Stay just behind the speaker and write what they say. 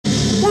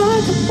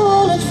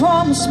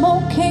from a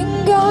smoking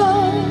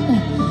gun.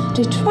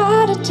 They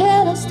try to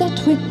tell us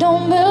that we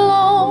don't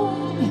belong,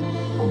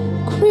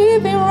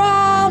 creeping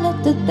round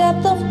at the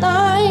depth of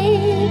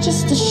night,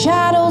 just the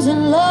shadows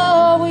in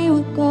love, we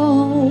were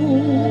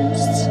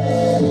ghosts.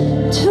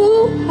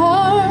 Two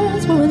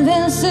hearts were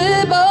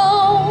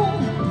invincible,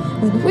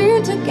 when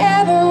we're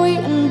together we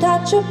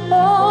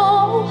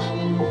untouchable.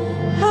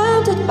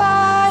 Haunted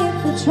by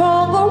a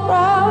stronger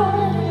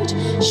ride,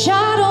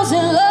 shadows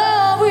in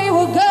love, we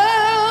were ghosts.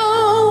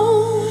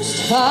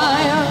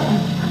 Fire,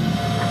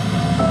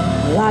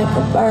 like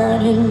a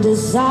burning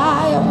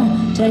desire,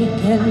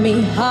 taking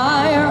me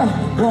higher,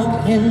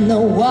 walking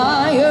the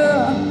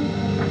wire.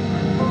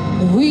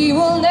 We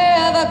will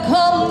never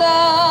come down.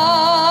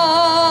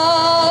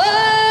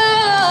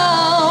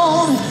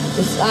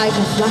 It's like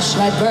a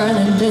flashlight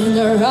burning in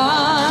their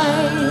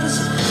eyes.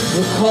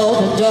 You call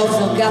the dogs,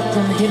 I've got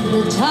them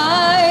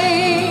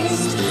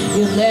hypnotized.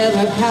 You'll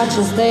never catch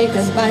us, take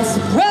us by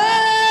surprise.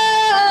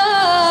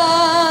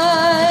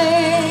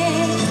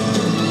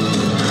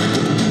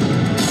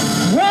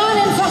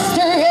 Running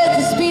faster at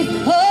the speed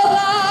of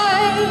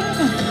light,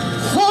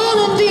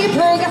 falling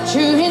deeper, got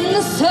you in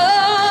the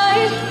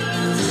side,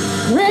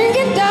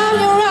 bringing down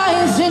your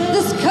eyes in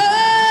the sky.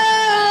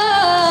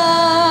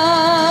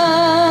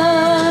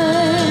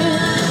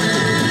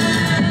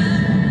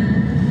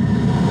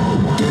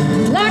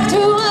 Like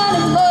two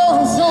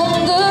animals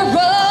on the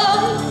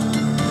run,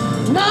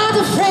 not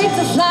afraid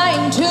to fly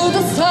into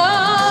the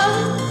sun.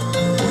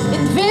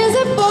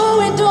 Invisible,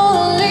 we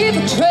don't leave a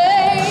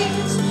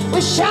trace.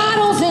 We're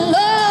shadows in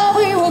love,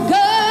 we were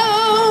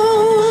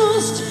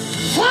ghosts.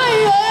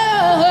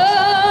 Fire,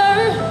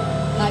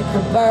 like a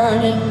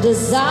burning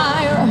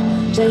desire,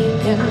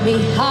 taking me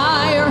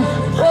higher,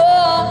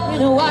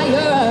 walking a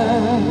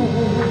wire.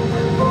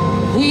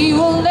 We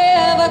will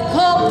never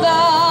come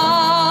down.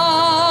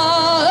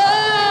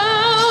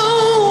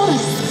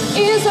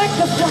 It's like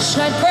a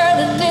flashlight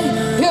burning in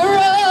your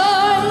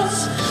eyes.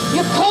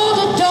 You call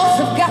the dogs,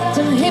 have got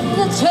them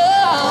hypnotized.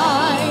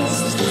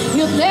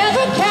 You'll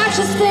never catch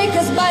us, take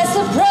us by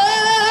surprise.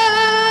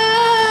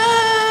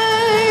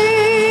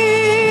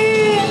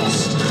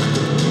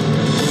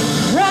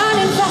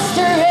 Running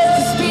faster at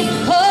the speed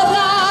of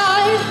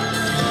light,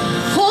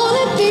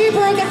 falling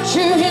deeper, got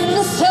you in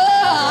the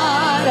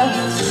side,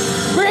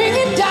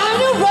 bringing down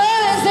your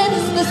eyes in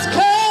the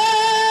sky.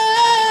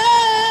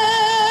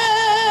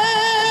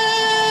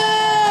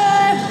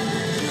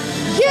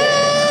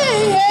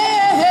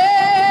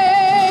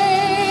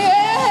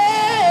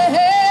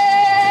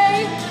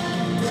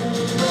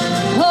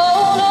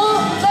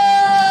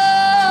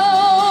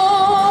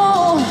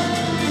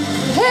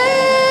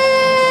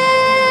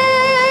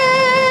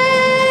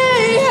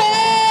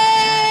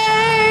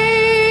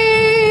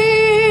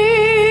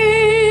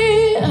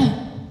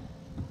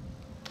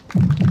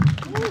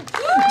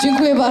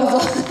 Dziękuję bardzo.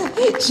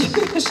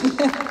 Śmiesznie.